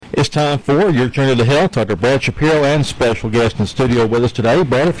It's time for Your Journey to Health. Dr. Brad Schapiro and special guest in studio with us today.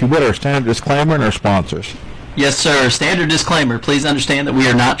 Brad, if you would, our standard disclaimer and our sponsors. Yes, sir. Standard disclaimer. Please understand that we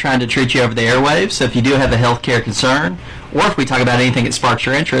are not trying to treat you over the airwaves. So if you do have a healthcare concern, or if we talk about anything that sparks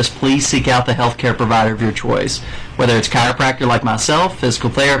your interest, please seek out the healthcare provider of your choice. Whether it's chiropractor like myself, physical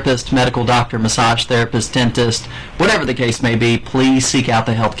therapist, medical doctor, massage therapist, dentist, whatever the case may be, please seek out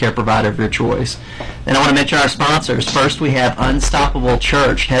the healthcare provider of your choice. And I want to mention our sponsors. First, we have Unstoppable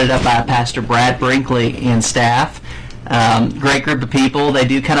Church, headed up by Pastor Brad Brinkley and staff. Great group of people. They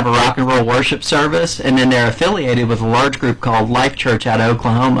do kind of a rock and roll worship service, and then they're affiliated with a large group called Life Church out of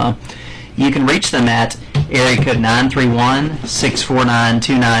Oklahoma. You can reach them at area code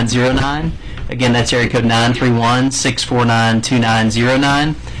 931-649-2909. Again, that's area code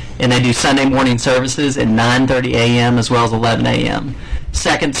 931-649-2909. And they do Sunday morning services at 9:30 a.m. as well as 11 a.m.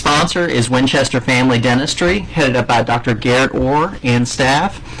 Second sponsor is Winchester Family Dentistry, headed up by Dr. Garrett Orr and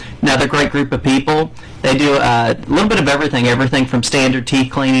staff. Another great group of people. They do a little bit of everything from standard teeth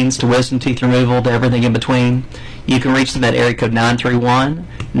cleanings to wisdom teeth removal to everything in between. You can reach them at area code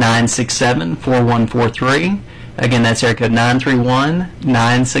 931-967-4143. Again, that's area code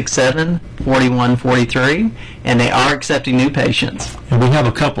 931-967-4143. And they are accepting new patients. And we have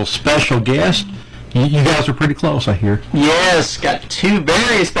a couple special guests. You guys are pretty close, I hear. Yes, got two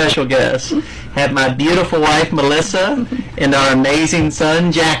very special guests. Have my beautiful wife, Melissa, and our amazing son,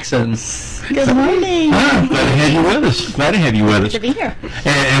 Jackson. Good morning. Glad to have you with us. Good to be here.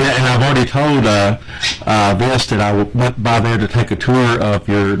 And I've already told Vince that I went by there to take a tour of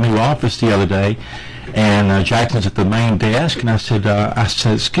your new office the other day. And Jackson's at the main desk, and I said,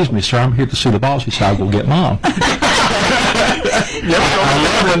 "Excuse me, sir, I'm here to see the boss." He said, "I'll go get Mom." I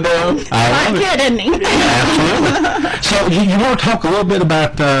love him, Bill. Fun kid, isn't he? Absolutely. So you want to talk a little bit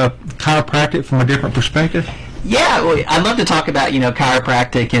about chiropractic from a different perspective? Yeah, well, I'd love to talk about,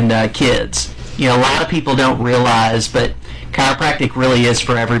 chiropractic and kids. A lot of people don't realize, but chiropractic really is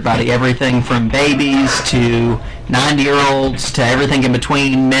for everybody. Everything from babies to 90-year-olds to everything in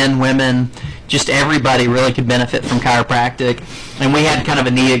between, men, women. Just everybody really could benefit from chiropractic. And we had kind of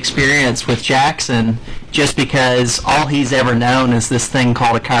a neat experience with Jackson just because all he's ever known is this thing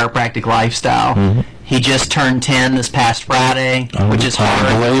called a chiropractic lifestyle. Mm-hmm. He just turned 10 this past Friday, which is hard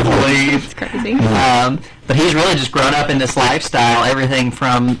to believe. It's crazy. But he's really just grown up in this lifestyle, everything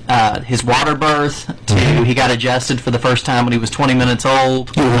from his water birth to he got adjusted for the first time when he was 20 minutes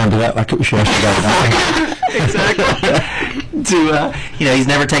old. You remember that like it was yesterday. Exactly. To he's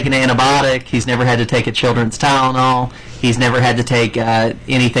never taken an antibiotic. He's never had to take a children's Tylenol. He's never had to take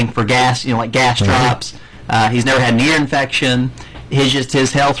anything for gas, like gas drops. He's never had an ear infection.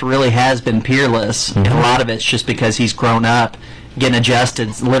 His health really has been peerless, and a lot of it's just because he's grown up getting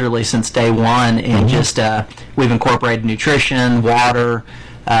adjusted literally since day one, and just we've incorporated nutrition, water,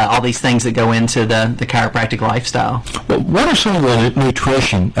 all these things that go into the chiropractic lifestyle. But what are some of the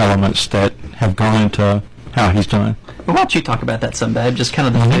nutrition elements that have gone into how he's doing? Well, why don't you talk about that some, babe? Just kind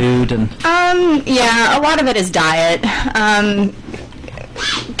of the food and... Yeah, a lot of it is diet.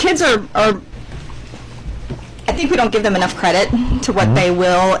 Kids are I think we don't give them enough credit to what they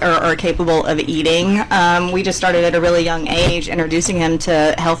will or are capable of eating. We just started at a really young age introducing him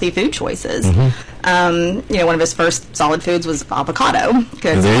to healthy food choices. One of his first solid foods was avocado.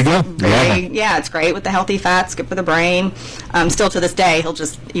 There you go. Yeah, it's great with the healthy fats, good for the brain. Still to this day, he'll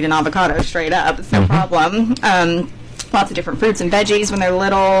just eat an avocado straight up. It's no problem. Lots of different fruits and veggies when they're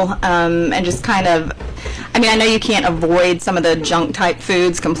little, and just kind of, I know you can't avoid some of the junk type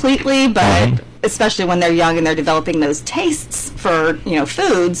foods completely, but especially when they're young and they're developing those tastes for,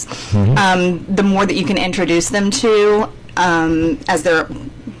 foods, the more that you can introduce them to as their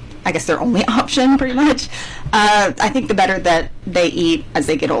only option, pretty much, I think the better that they eat as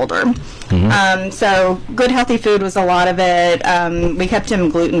they get older. So good healthy food was a lot of it. We kept him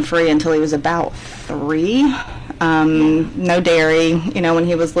gluten-free until he was about 3. No dairy, when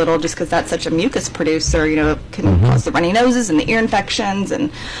he was little, just because that's such a mucus producer, it can cause the runny noses and the ear infections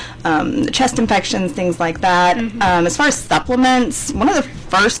and the chest infections, things like that. As far as supplements, one of the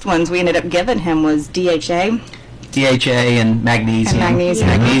first ones we ended up giving him was DHA. DHA and magnesium.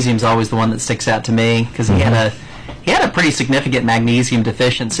 Magnesium's always the one that sticks out to me because he had a pretty significant magnesium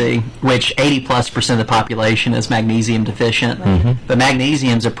deficiency, which 80+% of the population is magnesium deficient. But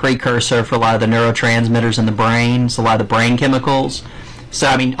magnesium's a precursor for a lot of the neurotransmitters in the brain, so a lot of the brain chemicals. So,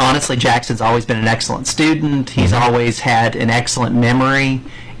 honestly, Jackson's always been an excellent student. He's always had an excellent memory,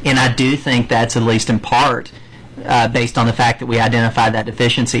 and I do think that's at least in part based on the fact that we identified that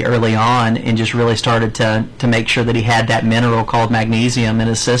deficiency early on and just really started to make sure that he had that mineral called magnesium in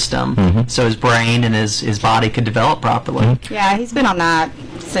his system so his brain and his body could develop properly. Yeah, he's been on that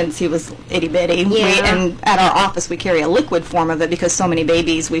since he was itty bitty. Yeah. And at our office we carry a liquid form of it because so many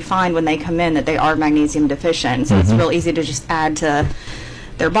babies we find when they come in that they are magnesium deficient. So it's real easy to just add to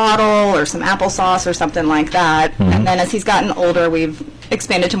their bottle or some applesauce or something like that. And then as he's gotten older, we've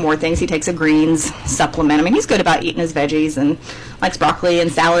expanded to more things. He takes a greens supplement. I mean, he's good about eating his veggies and likes broccoli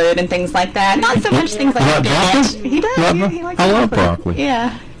and salad and things like that. Not so much things like spinach. He does. He likes I love broccoli.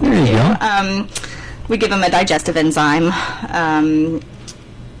 Yeah. There you go. We give him a digestive enzyme.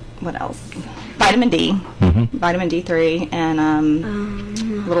 What else? Vitamin D, vitamin D3, and a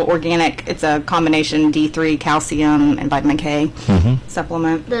little organic. It's a combination D3, calcium, and vitamin K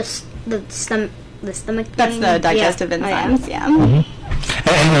supplement. The stomach. That's the digestive enzymes. Yeah.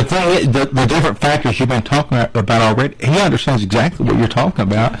 And the thing is, the different factors you've been talking about already, he understands exactly what you're talking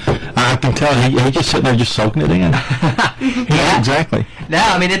about. I can tell he's just sitting there just soaking it in. Yeah, exactly. No,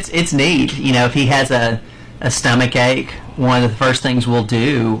 I mean, it's neat. You know, if he has a stomach ache, one of the first things we'll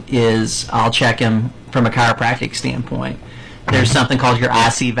do is I'll check him from a chiropractic standpoint. There's something called your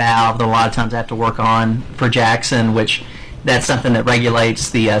IC valve that a lot of times I have to work on for Jackson, which that's something that regulates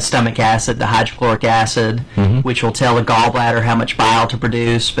the stomach acid, the hydrochloric acid, which will tell the gallbladder how much bile to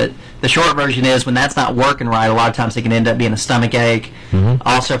produce. But the short version is when that's not working right, a lot of times it can end up being a stomach ache.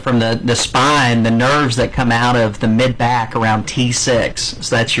 Also from the spine, the nerves that come out of the mid-back around T6,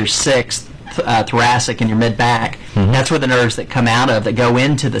 so that's your sixth thoracic and your mid-back, that's where the nerves that come out of that go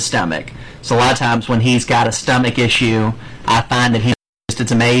into the stomach. So a lot of times when he's got a stomach issue, I find that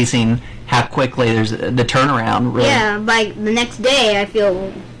it's amazing how quickly there's the turnaround. Really. Yeah, by the next day I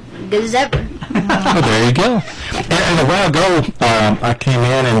feel good as ever. Oh, there you go. And a while ago, I came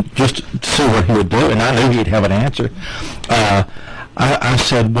in and just to see what he would do, and I knew he'd have an answer. I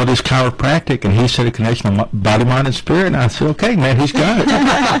said, what is chiropractic? And he said a connection of body, mind, and spirit. And I said, okay, man, he's got it.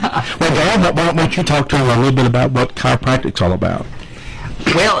 Well, Dan, why don't you talk to him a little bit about what chiropractic's all about?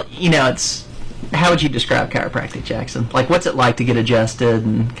 Well, you know, how would you describe chiropractic, Jackson? Like, what's it like to get adjusted,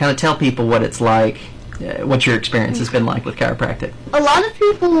 and kind of tell people what it's like, what your experience has been like with chiropractic. A lot of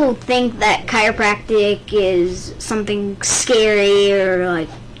people think that chiropractic is something scary or like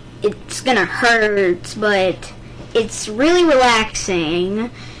it's gonna hurt, but it's really relaxing,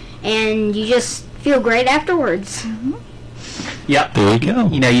 and you just feel great afterwards. Yep. There you go.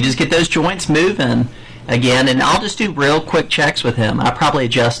 You know, you just get those joints moving again, and I'll just do real quick checks with him. I probably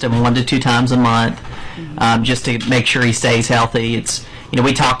adjust him 1 to 2 times a month, just to make sure he stays healthy. It's, you know,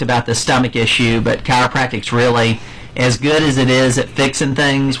 we talked about the stomach issue, but chiropractic's really as good as it is at fixing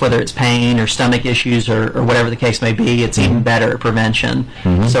things, whether it's pain or stomach issues or whatever the case may be. It's even better at prevention.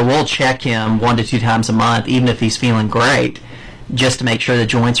 So we'll check him 1 to 2 times a month, even if he's feeling great, just to make sure the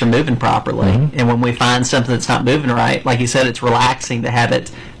joints are moving properly. And when we find something that's not moving right, like you said, it's relaxing to have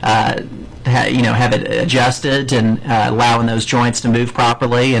it have it adjusted and allowing those joints to move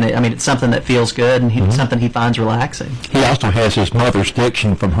properly. And it's something that feels good and something he finds relaxing. He also has his mother's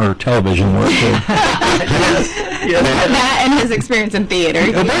diction from her television work. That and his experience in theater.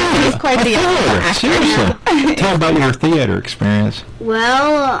 He's quite the actor. Seriously. Tell about your theater experience.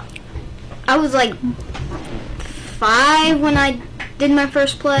 Well, I was like 5 when I did my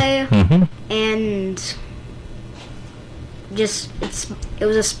first play, and it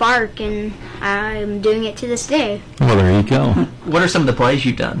was a spark, and I'm doing it to this day. Well, there you go. What are some of the plays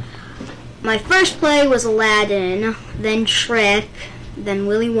you've done? My first play was Aladdin, then Shrek, then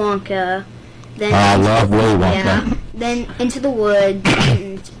Willy Wonka, then I love Willy Wonka. Yeah, then Into the Woods,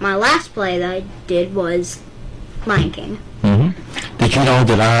 and my last play that I did was Lion King. Did you know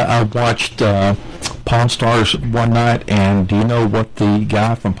that I watched Pawn Stars one night, and do you know what the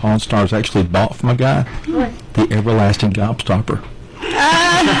guy from Pawn Stars actually bought from a guy? What? The everlasting gobstopper. He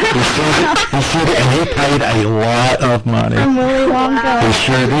should, and he paid a lot of money. From Willy Wonka. He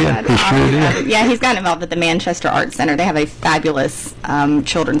sure did. He sure did. Yeah, he's gotten involved at the Manchester Arts Center. They have a fabulous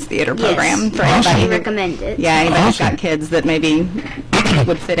children's theater program for I anybody. recommend it. Yeah, anybody's Awesome. got kids that maybe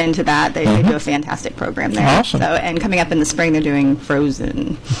would fit into that. They do a fantastic program there. Awesome. So, and coming up in the spring, they're doing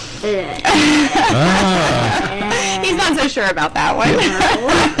Frozen. He's not so sure about that one.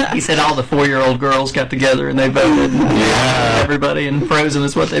 He said all the 4-year-old girls got together and they voted. Everybody in Frozen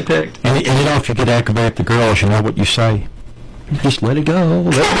is what they picked. And you know, if you get aggravated at the girls, you know what you say. Just let it go.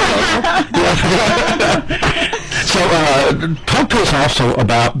 Let it go. So, talk to us also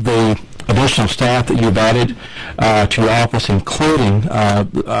about the additional staff that you've added to your office, including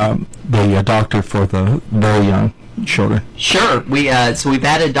the doctor for the very young children. Sure. We've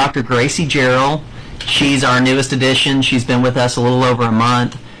added Dr. Gracie Gerald. She's our newest addition. She's been with us a little over a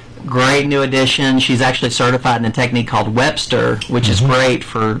month. Great new addition. She's actually certified in a technique called Webster, which is great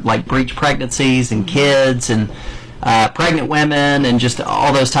for like breech pregnancies and kids, and pregnant women and just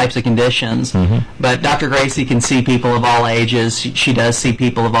all those types of conditions. But Dr. Gracie can see people of all ages. She does see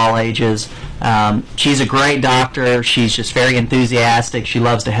people of all ages. She's a great doctor. She's just very enthusiastic. She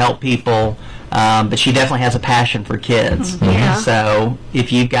loves to help people. But she definitely has a passion for kids. Yeah. So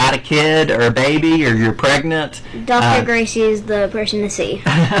if you've got a kid or a baby or you're pregnant, Dr. Gracie is the person to see.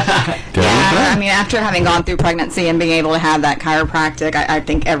 I mean, after having gone through pregnancy and being able to have that chiropractic, I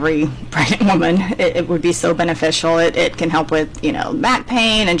think every pregnant woman, it would be so beneficial. It can help with, back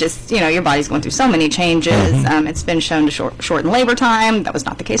pain and just, your body's going through so many changes. It's been shown to shorten labor time. That was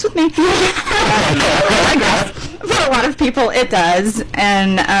not the case with me. For a lot of people, it does.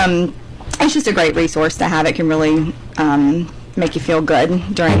 And it's just a great resource to have. It can really make you feel good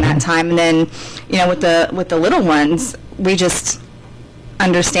during that time. And then, with the little ones, we just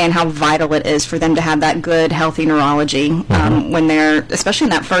understand how vital it is for them to have that good, healthy neurology when they're, especially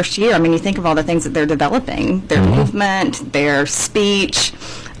in that first year. I mean, you think of all the things that they're developing, their movement, their speech,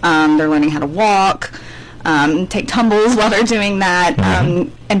 they're learning how to walk, take tumbles while they're doing that.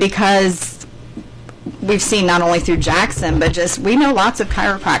 And because we've seen not only through Jackson, but just we know lots of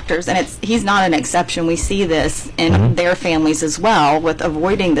chiropractors, and he's not an exception. We see this in their families as well with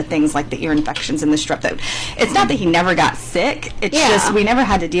avoiding the things like the ear infections and the strep throat. It's not that he never got sick. It's just we never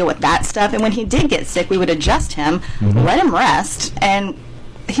had to deal with that stuff. And when he did get sick, we would adjust him, let him rest, and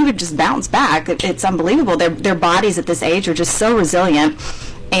he would just bounce back. It's unbelievable. Their bodies at this age are just so resilient.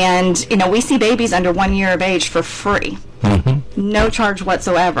 And, we see babies under 1 year of age for free. No charge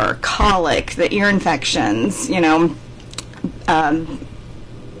whatsoever. Colic, the ear infections,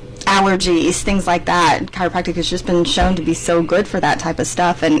 allergies, things like that. Chiropractic has just been shown to be so good for that type of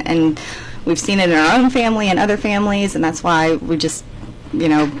stuff. And we've seen it in our own family and other families, and that's why we just,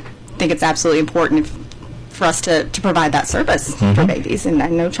 think it's absolutely important for us to provide that service for babies, and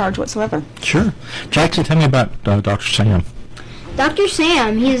no charge whatsoever. Sure. Jackson, tell me about Dr. Sam. Dr.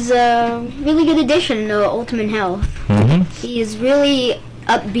 Sam, he's a really good addition to Ultimate Health. He is really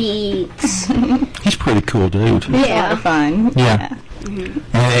upbeat. He's a pretty cool dude. It's a lot of fun. Yeah.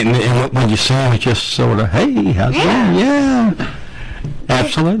 And when you see him, it's just sort of, hey, how's it going? Yeah.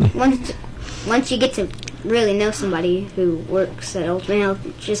 Absolutely. Once you get to really know somebody who works at Ultimate Health,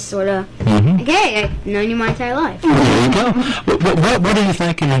 it's just sort of, okay, I've known you my entire life. There you go. What are you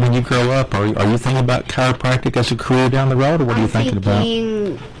thinking when you grow up? Are you thinking about chiropractic as a career down the road, or what are you thinking about? I'm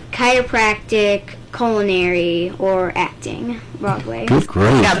thinking chiropractic, culinary, or acting, Broadway. Good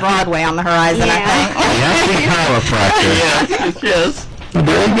grief. We got Broadway on the horizon, I think. The acting chiropractor. yes. Well,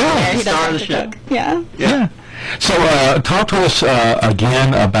 there you go. Yeah, he does Star of like the to show. cook. Yeah. So talk to us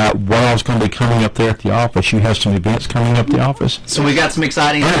again about what else going to be coming up there at the office. You have some events coming up the office. So we've got some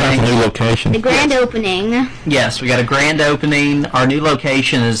exciting About the things. new location. The grand opening. Yes, we got a grand opening. Our new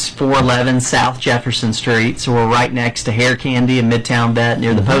location is 411 South Jefferson Street, so we're right next to Hair Candy in Midtown Vet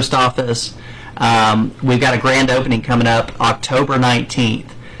near the post office. We've got a grand opening coming up October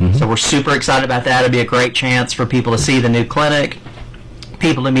 19th. So we're super excited about that. It'll be a great chance for people to see the new clinic,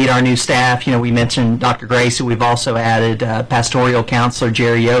 people to meet our new staff. We mentioned Dr. Gracie. We've also added pastoral counselor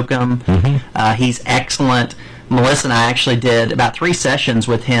Jerry Yoakum. He's excellent. Melissa and I actually did about 3 sessions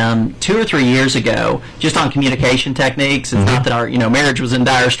with him 2 or 3 years ago, just on communication techniques. It's not that our marriage was in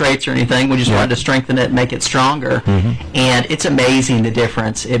dire straits or anything. We just wanted to strengthen it and make it stronger. And it's amazing the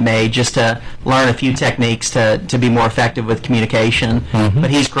difference it made just to learn a few techniques to be more effective with communication.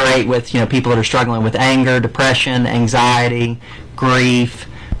 But he's great with people that are struggling with anger, depression, anxiety, grief,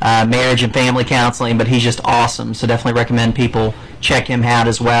 marriage and family counseling, but he's just awesome. So definitely recommend people check him out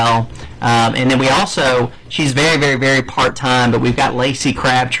as well. And then we also, she's very, very, very part-time, but we've got Lacey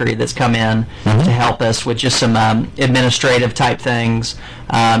Crabtree that's come in to help us with just some administrative type things.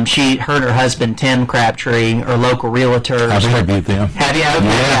 Her and her husband, Tim Crabtree, are local realtors. I've interviewed them. Have you? Okay,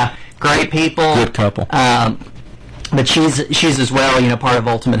 yeah. Great people. Good couple. But she's as well, part of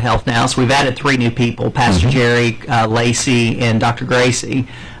Ultimate Health now. So we've added 3 new people: Pastor Jerry, Lacey, and Dr. Gracie.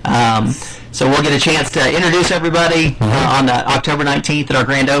 So we'll get a chance to introduce everybody on October 19th at our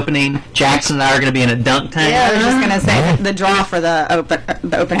grand opening. Jackson and I are going to be in a dunk tank. Yeah, I was just going to say the draw for the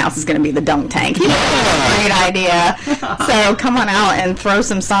open house is going to be the dunk tank. Great idea. So come on out and throw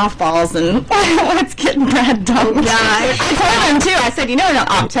some softballs and let's get Brad dunked. I told him too. I said, in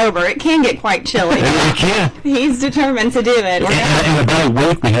October it can get quite chilly. You can. He's determined to do it. In about a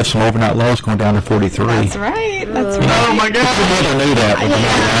week, we have some overnight lows going down to 43. That's right. That's right. Oh my God! I never knew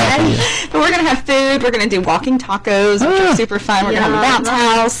that. But we're going to have food. We're going to do walking tacos, which are super fun. We're going to have a bounce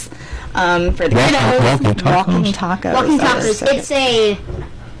house for the kiddos. Walking tacos. Walking tacos.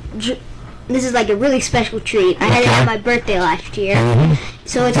 This is like a really special treat. I had it on my birthday last year.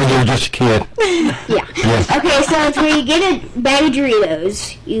 So it's When you were just a kid. yeah. Yes. Okay, so it's where you get a bag of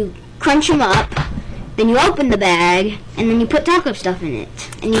Doritos, you crunch them up, then you open the bag, and then you put taco stuff in it.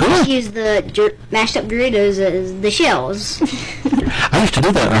 And you Cool. just use the mashed up Doritos as the shells. I used to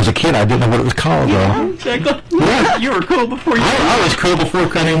do that when I was a kid. I didn't know what it was called, though. Exactly. Yeah. You were cool before you I was cool before I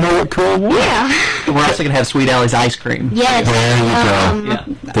couldn't even know what cool was. Yeah. We're also going to have Sweet Alley's ice cream. Yes. There you go.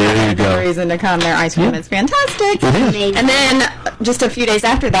 Yeah. There you Good go. reason to come. Their ice cream is fantastic. It is. Amazing. And then just a few days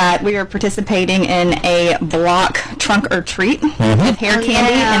after that, we were participating in a block trunk or treat with hair Oh, candy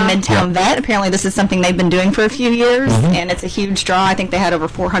yeah. in Midtown Vet. Apparently, this is something they've been doing for a few years, and it's a huge draw. I think they had over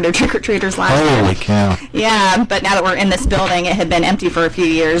 400 trick or treaters last year. Holy cow. Yeah, but now that we're in this building, it had been empty for a few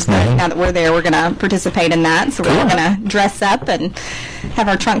years. But now that we're there, we're going to participate in that. So we're Cool. going to dress up and have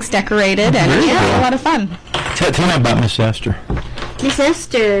our trunks decorated, and Very yeah, it's cool. a lot of fun. Tell me about Miss Esther. Miss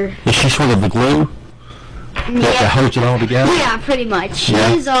Esther. Is she sort of the glue that holds it all together? Yeah, pretty much.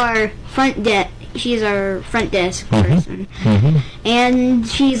 Yeah. She's our front desk. She's our front desk person, and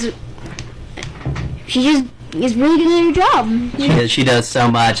she just is really good at her job. She does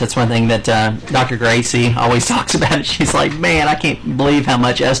so much. That's one thing that Dr. Gracie always talks about. She's like, man, I can't believe how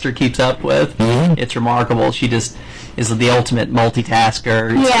much Esther keeps up with. It's remarkable. She just is the ultimate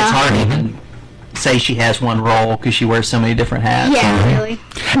multitasker. It's Yeah. hard to even say she has one role because she wears so many different hats. Yeah, really.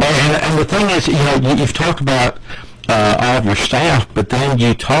 And the thing is, you've talked about all of your staff, but then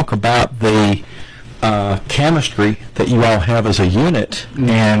you talk about the chemistry that you all have as a unit,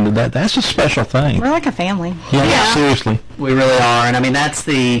 and that's a special thing. We're like a family. Yeah, seriously. We really are, and I mean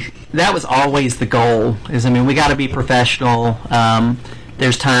that was always the goal. We got to be professional.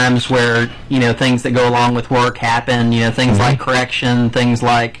 There's times where things that go along with work happen. Things like correction, things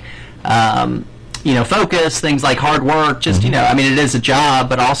like focus, things like hard work. Just it is a job,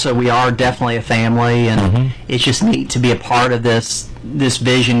 but also we are definitely a family, and it's just neat to be a part of this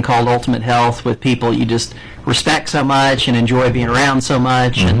vision called Ultimate Health with people you just respect so much and enjoy being around so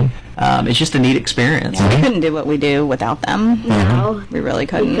much, and it's just a neat experience. Yeah, we couldn't do what we do without them. No. We really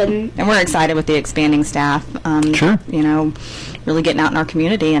couldn't. couldn't. And we're excited with the expanding staff. Sure. Really getting out in our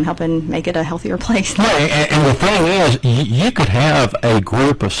community and helping make it a healthier place. Well, and the thing is, you could have a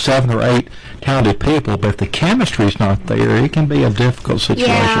group of 7 or 8 talented people, but if the chemistry's not there, it can be a difficult situation.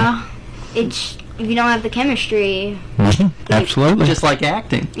 Yeah. It's if you don't have the chemistry. Absolutely. Just like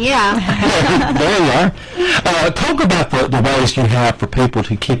acting. Yeah. There you are. Talk about the ways you have for people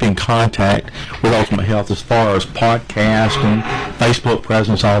to keep in contact with Ultimate Health as far as podcast and Facebook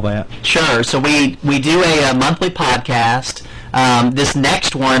presence, all that. Sure. So we do a monthly podcast. This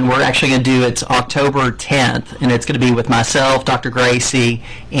next one we're actually going to do, it's October 10th, and it's going to be with myself, Dr. Gracie,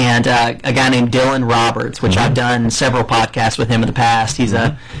 and a guy named Dylan Roberts, which I've done several podcasts with him in the past. He's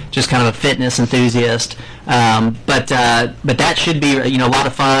just kind of a fitness enthusiast. But that should be a lot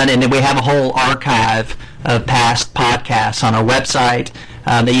of fun, and then we have a whole archive of past podcasts on our website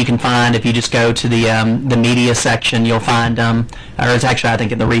that you can find. If you just go to the media section, you'll find them, or it's actually I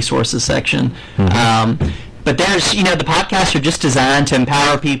think in the resources section. But there's, the podcasts are just designed to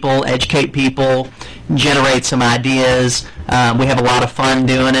empower people, educate people, generate some ideas. We have a lot of fun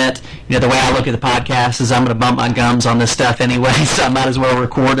doing it. The way I look at the podcast is I'm going to bump my gums on this stuff anyway, so I might as well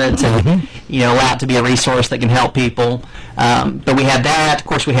record it and, allow it to be a resource that can help people. But we have that. Of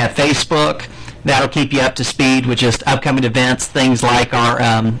course, we have Facebook. That'll keep you up to speed with just upcoming events, things like our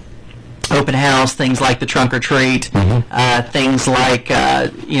open house, things like the trunk or treat, things like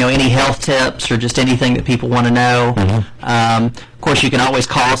any health tips or just anything that people want to know. Of course, you can always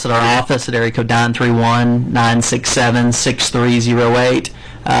call us at our office at area code 931-967-6308.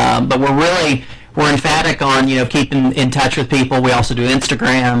 But we're emphatic on keeping in touch with people. We also do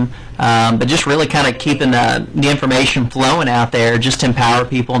Instagram, but just really kind of keeping the information flowing out there just to empower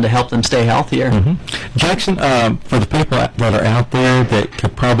people and to help them stay healthier. Jackson, for the people that are out there that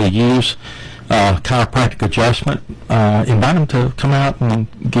could probably use chiropractic adjustment, invite them to come out and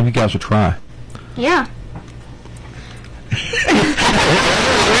give you guys a try. Yeah.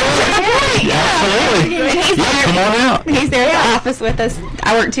 Absolutely. Yeah, come on out. He's there at the office with us.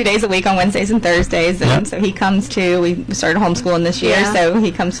 I work 2 days a week on Wednesdays and Thursdays, and so he comes too. We started homeschooling this year, Yeah. so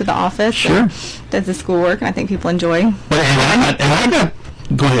he comes to the office and does his schoolwork, and I think people enjoy. Go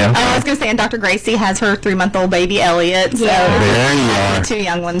ahead. I was going to say, and Dr. Gracie has her 3-month-old baby, Elliot, so There you are. 2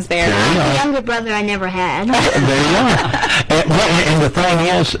 young ones there. The younger brother I never had. There you are. And the thing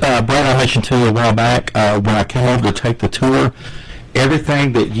is, Brad, I mentioned to you a while back, when I came over to take the tour,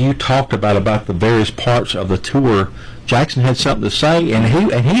 everything that you talked about the various parts of the tour Jackson had something to say, and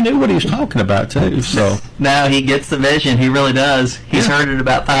he knew what he was talking about too. So no, he gets the vision. He really does. He's heard it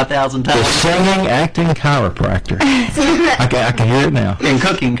about 5,000 the times. singing, acting chiropractor. I can hear it now. And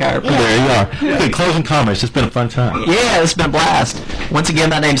cooking chiropractor. There you are. Okay, closing comments. It's been a fun time. Yeah, it's been a blast. Once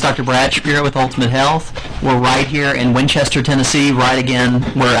again, my name's Dr. Brad Schapiro with Ultimate Health. We're right here in Winchester, Tennessee. Right again,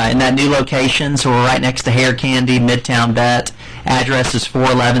 we're in that new location, so we're right next to Hair Candy, Midtown Vet. Address is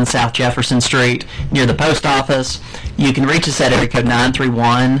 411 South Jefferson Street, near the post office. You can reach us at area code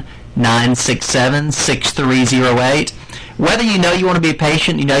 931-967-6308. Whether you know you want to be a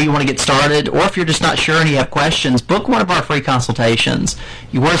patient, you know you want to get started, or if you're just not sure and you have questions, book one of our free consultations.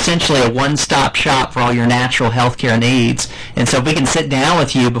 We're essentially a one-stop shop for all your natural health care needs. And so if we can sit down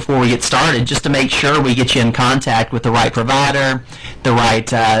with you before we get started just to make sure we get you in contact with the right provider, the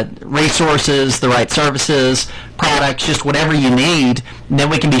right resources, the right services, products, just whatever you need, then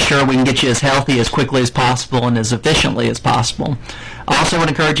we can be sure we can get you as healthy as quickly as possible and as efficiently as possible. I also would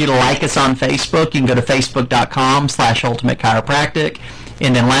encourage you to like us on Facebook. You can go to facebook.com/Ultimate Chiropractic.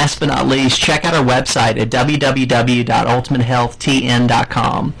 And then last but not least, check out our website at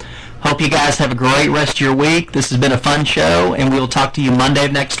www.ultimatehealthtn.com. Hope you guys have a great rest of your week. This has been a fun show, and we'll talk to you Monday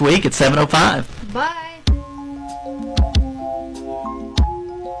of next week at 7:05. Bye.